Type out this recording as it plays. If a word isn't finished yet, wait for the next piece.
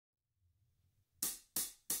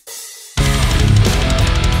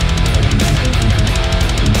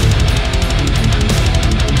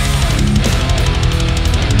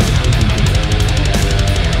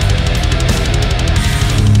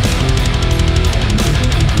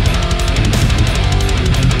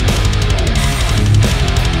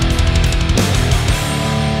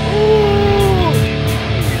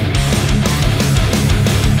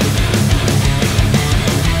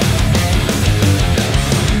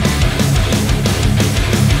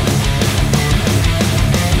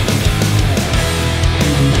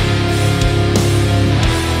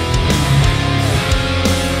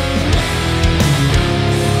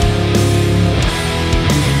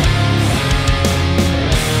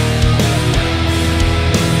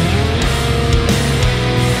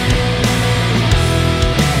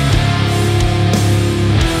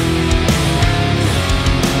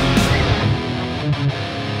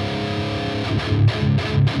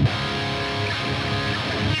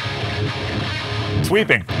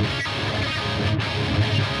sweeping.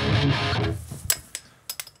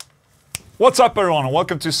 What's up everyone and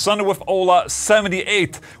welcome to Sunday with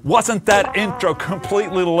SWOLA78. Wasn't that intro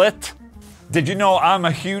completely lit? Did you know I'm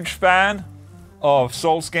a huge fan of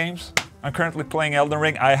Souls games? I'm currently playing Elden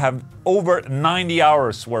Ring. I have over 90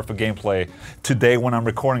 hours worth of gameplay today when I'm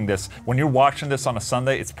recording this. When you're watching this on a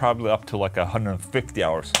Sunday, it's probably up to like 150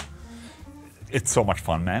 hours. It's so much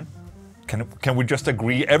fun, man. Can we just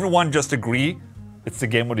agree? Everyone just agree it's the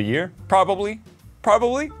game of the year? Probably.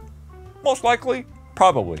 Probably. Most likely.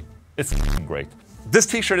 Probably. It's great. This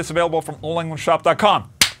t-shirt is available from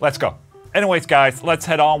olenglundshop.com. Let's go. Anyways, guys, let's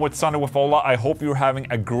head on with Sunday with Ola. I hope you're having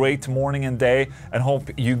a great morning and day, and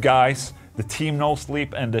hope you guys, the team No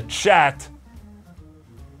Sleep and the chat,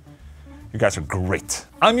 you guys are great.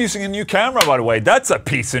 I'm using a new camera, by the way. That's a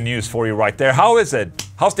piece of news for you right there. How is it?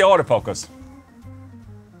 How's the autofocus?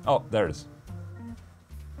 Oh, there it is.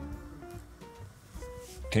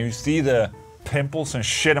 Can you see the pimples and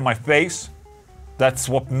shit in my face? That's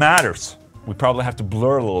what matters. We probably have to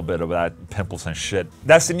blur a little bit of that pimples and shit.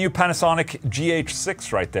 That's the new Panasonic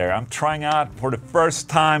GH6 right there. I'm trying out for the first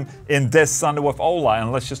time in this Sunday with Ola,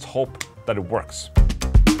 and let's just hope that it works.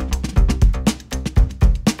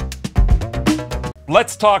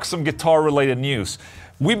 Let's talk some guitar-related news.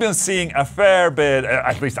 We've been seeing a fair bit,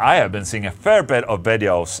 at least I have been seeing a fair bit of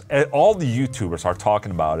videos. All the YouTubers are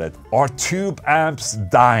talking about it. Are tube amps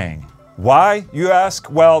dying? Why, you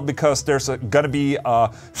ask? Well, because there's gonna be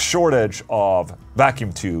a shortage of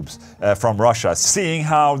vacuum tubes from Russia, seeing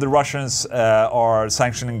how the Russians are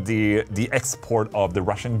sanctioning the export of the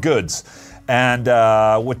Russian goods. And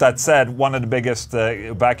with that said, one of the biggest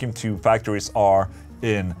vacuum tube factories are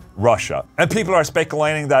in Russia. And people are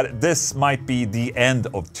speculating that this might be the end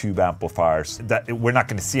of tube amplifiers, that we're not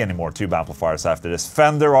going to see any more tube amplifiers after this.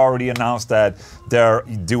 Fender already announced that they're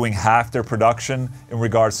doing half their production in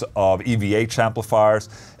regards of EVH amplifiers.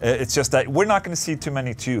 It's just that we're not going to see too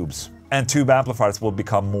many tubes, and tube amplifiers will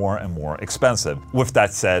become more and more expensive. With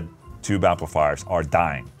that said, tube amplifiers are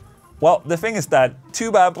dying. Well, the thing is that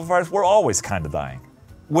tube amplifiers were always kind of dying.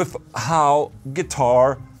 With how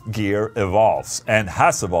guitar gear evolves and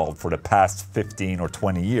has evolved for the past 15 or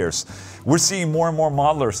 20 years. We're seeing more and more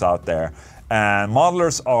modelers out there, and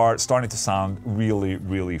modelers are starting to sound really,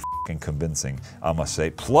 really fucking convincing, I must say.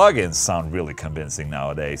 Plugins sound really convincing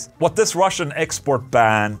nowadays. What this Russian export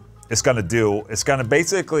ban is gonna do is gonna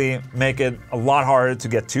basically make it a lot harder to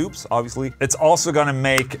get tubes, obviously. It's also gonna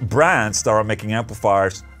make brands that are making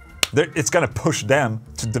amplifiers, it's gonna push them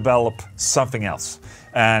to develop something else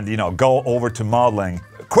and, you know, go over to modeling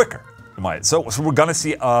quicker. So we're gonna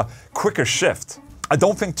see a quicker shift. I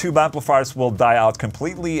don't think tube amplifiers will die out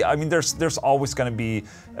completely. I mean, there's always gonna be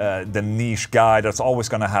the niche guy that's always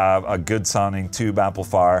gonna have a good sounding tube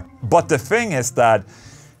amplifier. But the thing is that,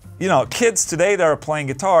 you know, kids today that are playing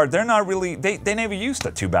guitar, they're not really, they never used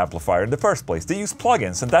a tube amplifier in the first place. They use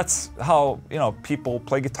plugins, and that's how, you know, people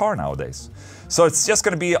play guitar nowadays. So it's just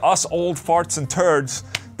gonna be us old farts and turds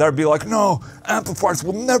that'll be like, no, amplifiers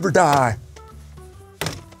will never die.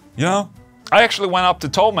 You know? I actually went up to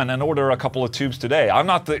Tolman and ordered a couple of tubes today. I'm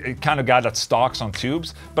not the kind of guy that stocks on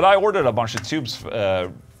tubes, but I ordered a bunch of tubes.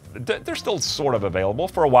 They're still sort of available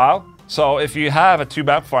for a while. So if you have a tube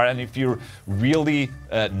amplifier and if you're really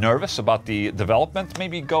nervous about the development,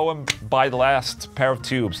 maybe go and buy the last pair of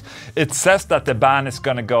tubes. It says that the ban is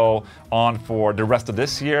gonna go on for the rest of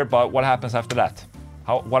this year, but what happens after that?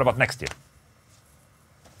 What about next year?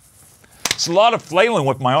 It's a lot of flailing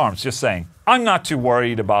with my arms, just saying. I'm not too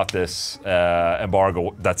worried about this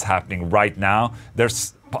embargo that's happening right now.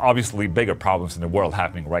 There's obviously bigger problems in the world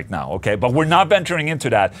happening right now, okay? But we're not venturing into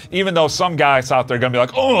that, even though some guys out there are gonna be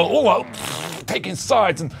like, oh, taking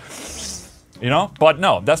sides and, you know? But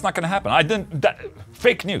no, that's not gonna happen.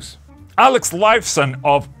 Fake news. Alex Lifeson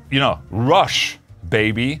of, you know, Rush,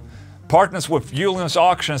 baby, partners with Julian's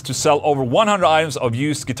Auctions to sell over 100 items of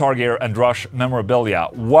used guitar gear and Rush memorabilia.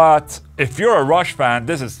 What? If you're a Rush fan,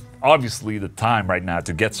 this is obviously the time right now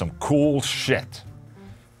to get some cool shit.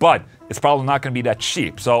 But it's probably not going to be that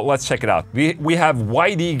cheap, so let's check it out. We have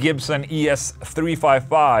YD Gibson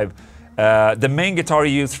ES355, the main guitar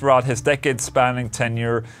he used throughout his decade-spanning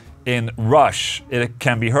tenure in Rush. It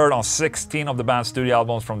can be heard on 16 of the band's studio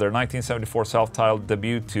albums from their 1974 self-titled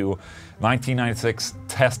debut to 1996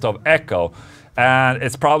 Test of Echo. And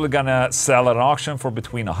it's probably gonna sell at an auction for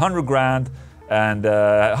between 100 grand and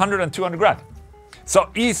 100 and 200 grand. So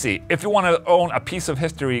easy. If you want to own a piece of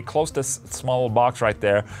history, close this small box right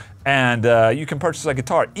there, and you can purchase a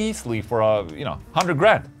guitar easily for 100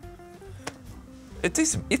 grand. It's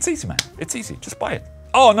easy, man. It's easy. Just buy it.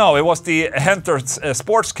 Oh no, it was the Hunter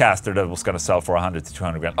Sportscaster that was gonna sell for 100 to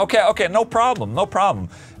 200 grand. Okay, okay, no problem, no problem.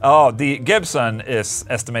 Oh, the Gibson is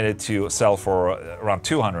estimated to sell for around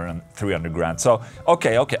 200 and 300 grand. So,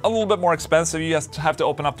 okay, okay, a little bit more expensive. You just have to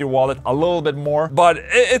open up your wallet a little bit more. But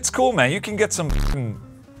it's cool, man. You can get some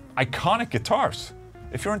iconic guitars.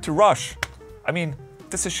 If you're into Rush, I mean,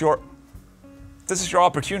 this is your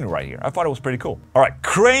opportunity right here. I thought it was pretty cool. All right,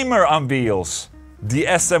 Kramer unveils the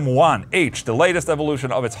SM-1H, the latest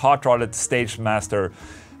evolution of its hot-rodded Stagemaster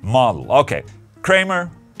model. Okay,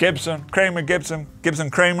 Kramer, Gibson, Kramer, Gibson,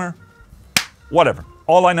 Gibson, Kramer, whatever.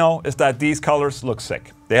 All I know is that these colors look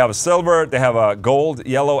sick. They have a silver, they have a gold,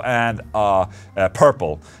 yellow, and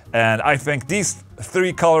purple. And I think these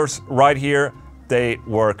three colors right here, they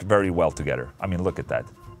work very well together. I mean, look at that.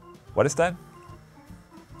 What is that?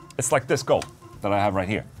 It's like this gold that I have right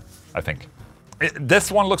here, I think. This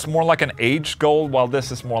one looks more like an aged gold, while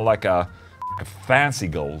this is more like a fancy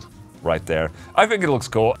gold right there. I think it looks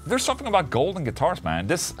cool. There's something about gold in guitars, man.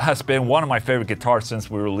 This has been one of my favorite guitars since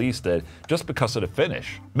we released it, just because of the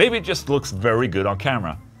finish. Maybe it just looks very good on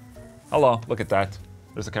camera. Hello, look at that.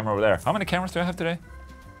 There's a camera over there. How many cameras do I have today?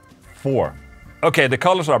 4. Okay, the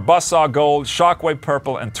colors are Buzzsaw Gold, Shockwave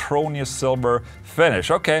Purple, and Tronius Silver finish.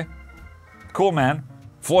 Okay, cool, man.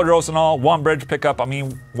 Floyd Rose and all, one bridge pickup. I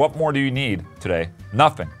mean, what more do you need today?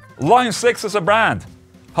 Nothing. LINE6 is a brand.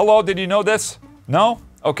 Hello, did you know this? No?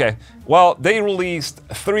 Okay. Well, they released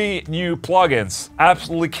 3 new plugins,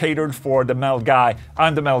 absolutely catered for the metal guy.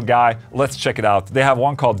 I'm the metal guy. Let's check it out. They have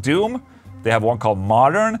one called Doom. They have one called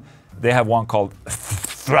Modern. They have one called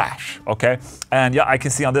Thrash. Okay. And yeah, I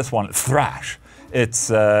can see on this one Thrash. It's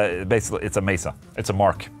basically it's a Mesa. It's a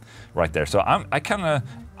mark right there. So I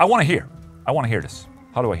want to hear. I want to hear this.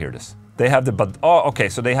 How do I hear this? They have the, oh, okay,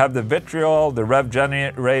 so they have the Vitriol, the Rev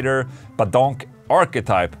Generator, Badonk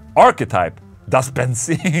Archetype, Das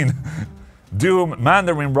Benzin, Doom,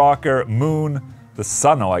 Mandarin Rocker, Moon, the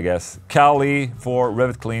Suno, I guess, Kali for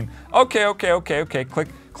Rivet Clean. Okay, okay, okay, okay,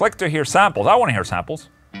 click to hear samples. I want to hear samples.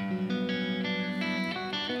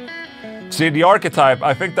 See, the Archetype,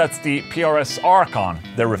 I think that's the PRS Archon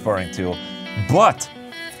they're referring to, but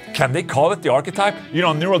can they call it the Archetype? You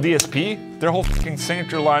know, Neural DSP, their whole fucking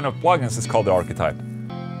signature line of plugins is called the Archetype.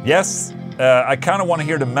 Yes, I kind of want to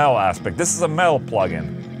hear the metal aspect. This is a metal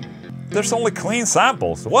plugin. There's only clean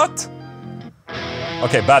samples. What?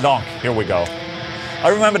 Okay, Badonk, here we go. I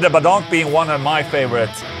remember the Badonk being one of my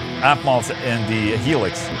favorite amp models in the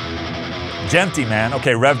Helix. Genty, man.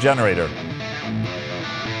 Okay, Rev Generator.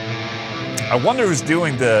 I wonder who's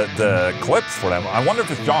doing the clips for them. I wonder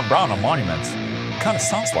if it's John Brown on Monuments. Kind of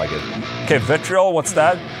sounds like it. Okay, Vitriol, what's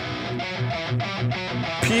that?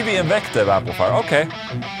 PV Invective amplifier, okay.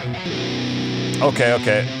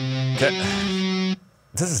 Okay.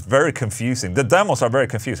 This is very confusing. The demos are very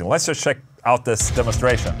confusing. Let's just check out this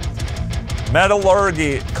demonstration.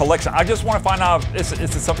 Metallurgy collection. I just want to find out, is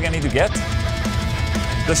it something I need to get?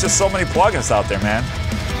 There's just so many plugins out there, man.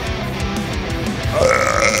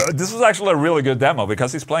 This was actually a really good demo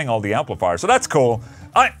because he's playing all the amplifiers, so that's cool.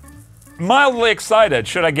 I'm mildly excited.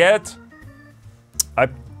 Should I get it? I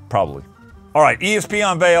probably. All right,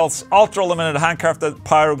 ESP unveils ultra-limited handcrafted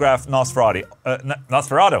Pyrograph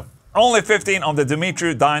Nosferatu. Only 15 of the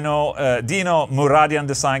Dmitry Dino Muradian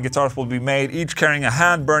design guitars will be made, each carrying a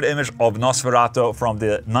hand-burned image of Nosferatu from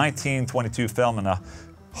the 1922 film and a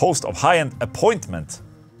host of high-end appointment.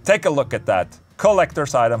 Take a look at that.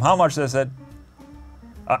 Collector's item. How much is it?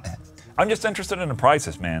 I'm just interested in the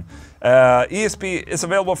prices, man. ESP is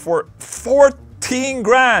available for 14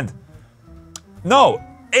 grand. No,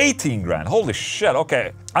 18 grand. Holy shit,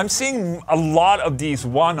 okay. I'm seeing a lot of these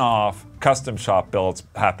one-off custom shop builds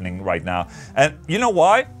happening right now. And you know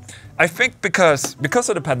why? I think because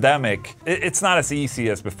of the pandemic, it's not as easy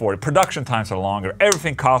as before. The production times are longer,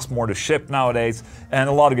 everything costs more to ship nowadays, and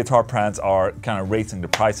a lot of guitar brands are kind of raising the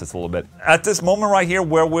prices a little bit. At this moment right here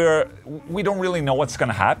where we don't really know what's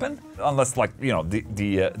gonna happen, unless, like, you know,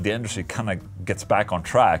 the industry kind of gets back on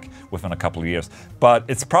track within a couple of years. But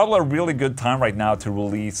it's probably a really good time right now to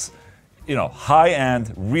release, you know,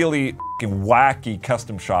 high-end, really wacky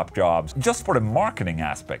custom shop jobs, just for the marketing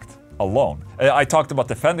aspect alone. I talked about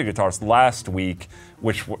the Fender guitars last week,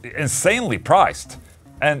 which were insanely priced.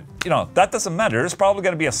 And, you know, that doesn't matter. There's probably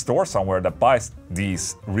going to be a store somewhere that buys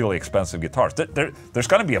these really expensive guitars. There's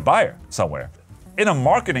going to be a buyer somewhere. In a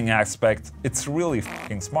marketing aspect, it's really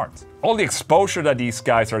fucking smart. All the exposure that these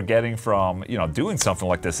guys are getting from, you know, doing something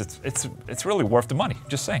like this, it's really worth the money,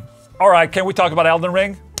 just saying. All right, can we talk about Elden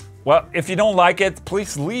Ring? Well, if you don't like it,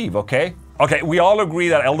 please leave, okay? Okay, we all agree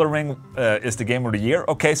that Elden Ring is the game of the year.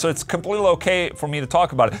 Okay, so it's completely okay for me to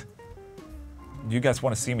talk about it. you guys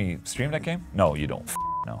want to see me stream that game? No, you don't.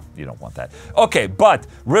 No, you don't want that. Okay, but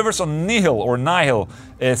Rivers on Nihil or Nihil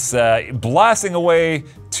is blasting away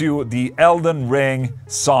to the Elden Ring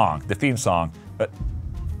song, the theme song. But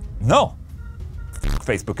no,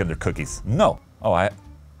 Facebook and their cookies. No. Oh,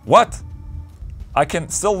 what? I can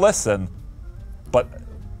still listen, but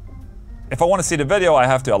if I want to see the video, I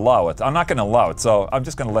have to allow it. I'm not going to allow it, so I'm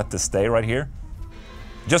just going to let this stay right here.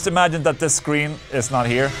 Just imagine that this screen is not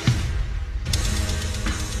here.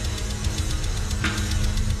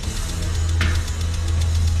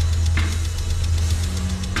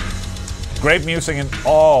 Great music in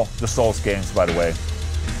all the Souls games, by the way.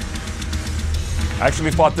 I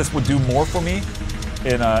actually thought this would do more for me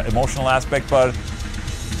in an emotional aspect, but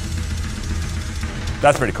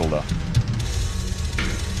that's pretty cool though.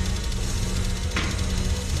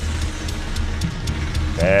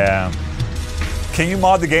 Damn. Can you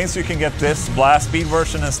mod the game so you can get this blast speed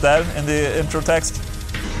version instead in the intro text?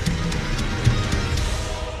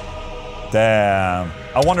 Damn.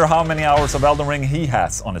 I wonder how many hours of Elden Ring he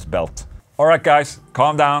has on his belt. Alright guys,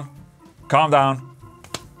 calm down. Calm down.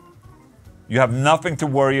 You have nothing to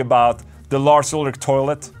worry about. The Lars Ulrich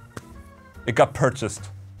toilet, it got purchased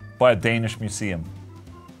by a Danish museum.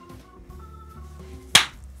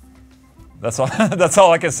 That's all, that's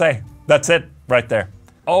all I can say. That's it, right there.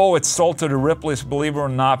 Oh, it's sold to the Ripley's Believe It or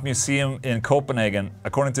Not Museum in Copenhagen.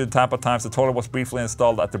 According to the Tampa Times, the toilet was briefly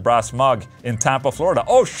installed at the Brass Mug in Tampa, Florida.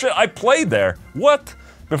 Oh shit, I played there! What?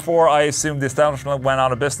 Before I assumed the establishment went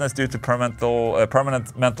out of business due to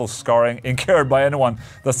permanent mental scarring incurred by anyone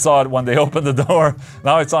that saw it when they opened the door.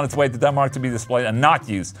 Now it's on its way to Denmark to be displayed and not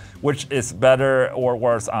used. Which is better or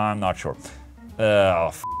worse, I'm not sure. Oh,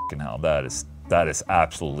 f***ing hell, that is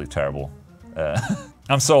absolutely terrible.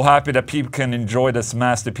 I'm so happy that people can enjoy this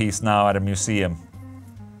masterpiece now at a museum.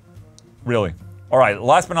 Really. Alright,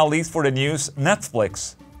 last but not least for the news,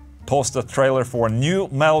 Netflix posted a trailer for a new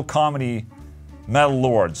metal comedy, Metal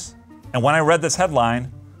Lords. And when I read this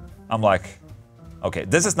headline, I'm like, okay,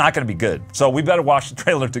 this is not gonna be good. So we better watch the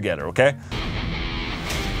trailer together, okay?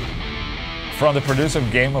 From the producer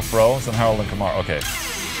of Game of Thrones and Harold and Kumar. Okay.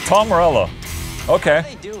 Tom Morello. Okay.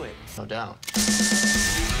 They do it. No doubt.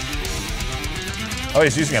 Oh,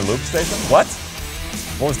 he's using a loop station? What?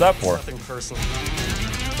 What was that for? Nothing personal.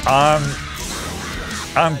 I'm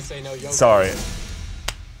sorry.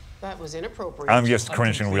 That was inappropriate. I'm just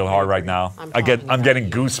cringing real hard right now. I'm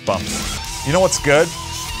getting goosebumps. You know what's good?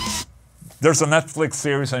 There's a Netflix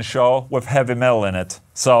series and show with heavy metal in it.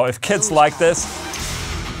 So if kids like this,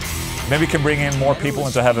 maybe we can bring in more people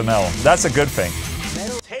into heavy metal. That's a good thing.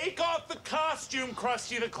 Take off the costume,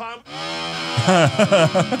 Krusty the Clown.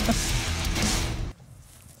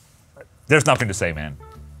 There's nothing to say, man.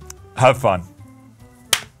 Have fun.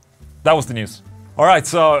 That was the news. Alright,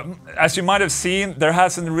 so as you might have seen, there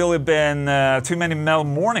hasn't really been too many metal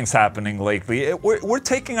mornings happening lately. We're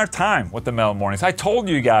taking our time with the metal mornings. I told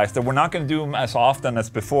you guys that we're not going to do them as often as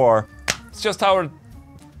before. It's just how our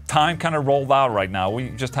time kind of rolled out right now.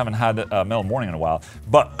 We just haven't had a metal morning in a while.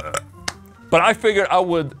 But I figured I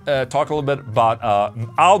would talk a little bit about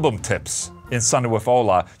album tips in Sunday with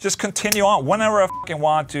Ola. Just continue on whenever I fucking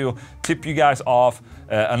want to tip you guys off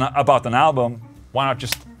about an album. Why not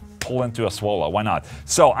just pull into a SWOLA? Why not?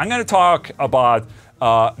 So I'm gonna talk about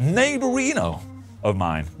neighborino of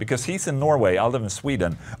mine, because he's in Norway, I live in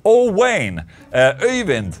Sweden. OWANE,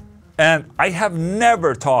 Øyvind, and I have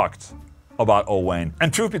never talked about OWANE.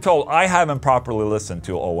 And truth be told, I haven't properly listened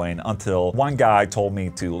to OWANE until one guy told me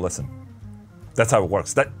to listen. That's how it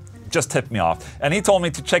works. That just tipped me off. And he told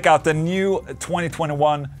me to check out the new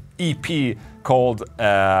 2021 EP called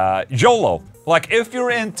YOLO. Like, if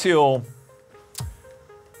you're into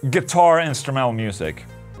guitar instrumental music,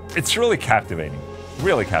 it's really captivating.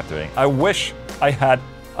 Really captivating. I wish I had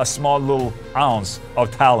a small little ounce of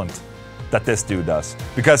talent that this dude does.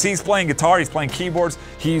 Because he's playing guitar, he's playing keyboards,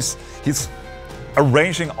 he's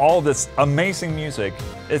arranging all this amazing music.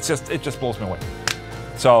 It just blows me away.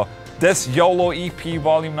 So this YOLO EP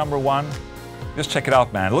volume #1, just check it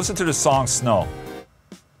out, man. Listen to the song Snow.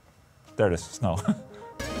 There it is, Snow.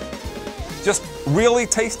 Just really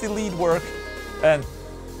tasty lead work, and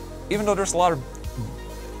even though there's a lot of,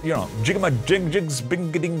 you know, jigs, bing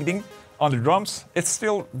ding ding on the drums, it's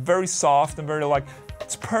still very soft and very like,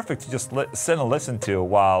 it's perfect to just sit and listen to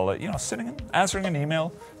while, you know, sitting and answering an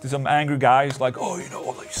email to some angry guy who's like, oh, you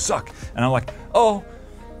know, you suck. And I'm like, oh,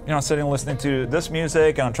 you know, sitting and listening to this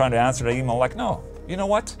music and I'm trying to answer the email like, no, you know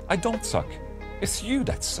what? I don't suck. It's you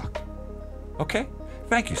that suck. Okay?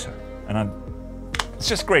 Thank you, sir. And it's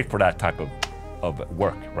just great for that type of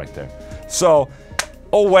work right there. So,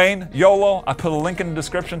 OWANE, YOLO. I put a link in the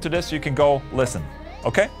description to this so you can go listen.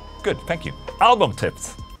 Okay? Good, thank you. Album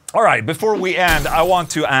tips. All right, before we end, I want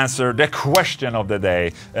to answer the question of the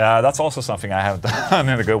day. That's also something I haven't done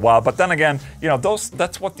in a good while. But then again, you know,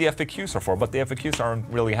 that's what the FAQs are for. But the FAQs aren't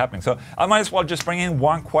really happening. So I might as well just bring in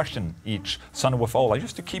one question each Sunday with Ola,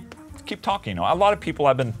 just to keep talking. You know, a lot of people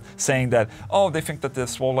have been saying that, oh, they think that the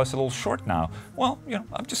SWOLA is a little short now. Well, you know,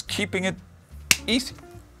 I'm just keeping it easy.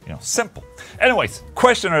 You know, simple. Anyways,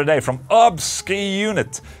 question of the day from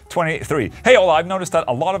Obski-Unit23. Hey Ola, I've noticed that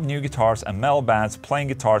a lot of new guitars and metal bands playing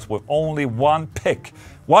guitars with only one pick.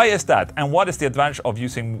 Why is that? And what is the advantage of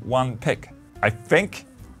using one pick? I think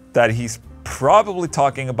that he's probably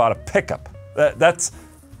talking about a pickup.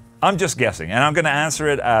 I'm just guessing, and I'm gonna answer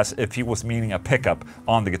it as if he was meaning a pickup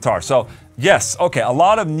on the guitar. So yes, okay, a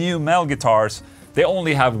lot of new metal guitars, they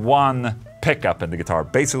only have one pickup in the guitar,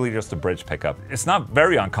 basically just a bridge pickup. It's not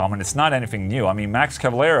very uncommon, it's not anything new. I mean, Max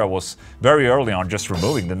Cavalera was very early on just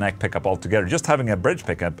removing the neck pickup altogether, just having a bridge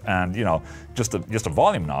pickup and, you know, just a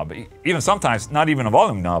volume knob. Even sometimes not even a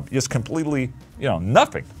volume knob, just completely, you know,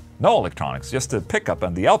 nothing. No electronics, just a pickup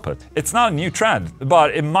and the output. It's not a new trend,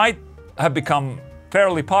 but it might have become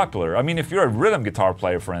fairly popular. I mean, if you're a rhythm guitar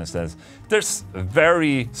player, for instance, there's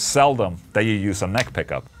very seldom that you use a neck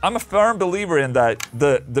pickup. I'm a firm believer in that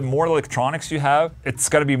the more electronics you have, it's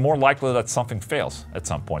gonna be more likely that something fails at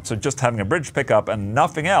some point. So just having a bridge pickup and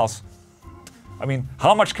nothing else, I mean,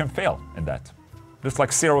 how much can fail in that? There's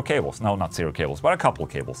like 0 cables. No, not 0 cables, but a couple of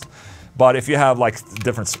cables. But if you have like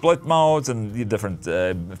different split modes and different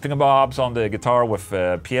thingamabobs on the guitar with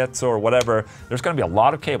piezo or whatever, there's going to be a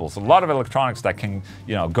lot of cables, a lot of electronics that can,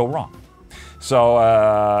 you know, go wrong. So,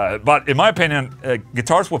 but in my opinion,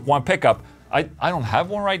 guitars with one pickup, I don't have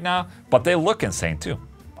one right now, but they look insane too.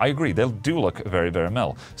 I agree, they do look very, very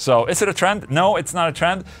metal. So is it a trend? No, it's not a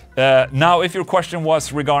trend. Now, if your question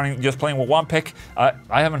was regarding just playing with one pick, I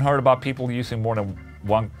haven't heard about people using more than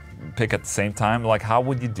one pick at the same time. Like, how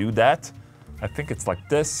would you do that? I think it's like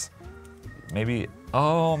this. Maybe,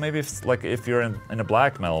 oh, maybe it's like if you're in a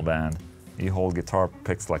black metal band, you hold guitar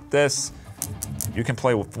picks like this. You can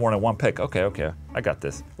play with more than one pick. Okay, I got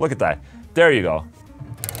this. Look at that. There you go.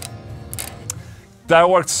 That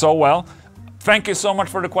worked so well. Thank you so much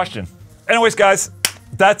for the question. Anyways, guys,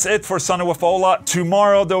 that's it for Sunday with Ola.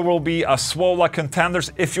 Tomorrow there will be a SWOLA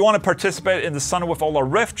Contenders. If you want to participate in the Sunday with Ola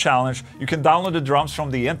Riff Challenge, you can download the drums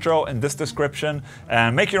from the intro in this description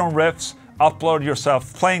and make your own riffs, upload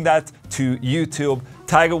yourself playing that to YouTube,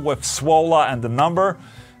 tag it with SWOLA and the number,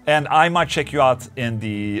 and I might check you out in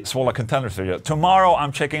the SWOLA Contenders video. Tomorrow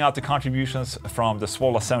I'm checking out the contributions from the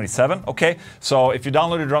SWOLA78, okay? So if you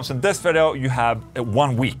download the drums in this video, you have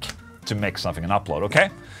 1 week to make something and upload, okay?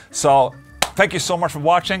 So thank you so much for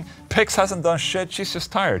watching. Pix hasn't done shit, she's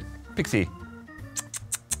just tired. Pixie.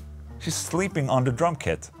 She's sleeping on the drum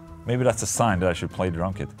kit. Maybe that's a sign that I should play the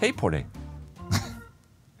drum kit. Hey, Porty.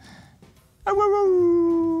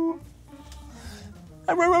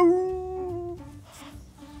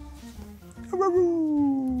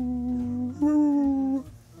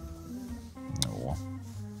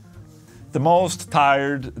 The most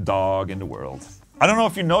tired dog in the world. I don't know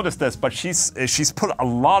if you noticed this, but she's put a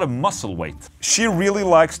lot of muscle weight. She really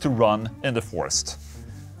likes to run in the forest.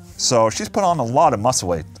 So she's put on a lot of muscle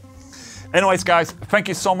weight. Anyways, guys, thank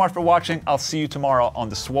you so much for watching. I'll see you tomorrow on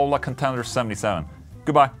the SWOLA Contender 77.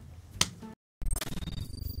 Goodbye.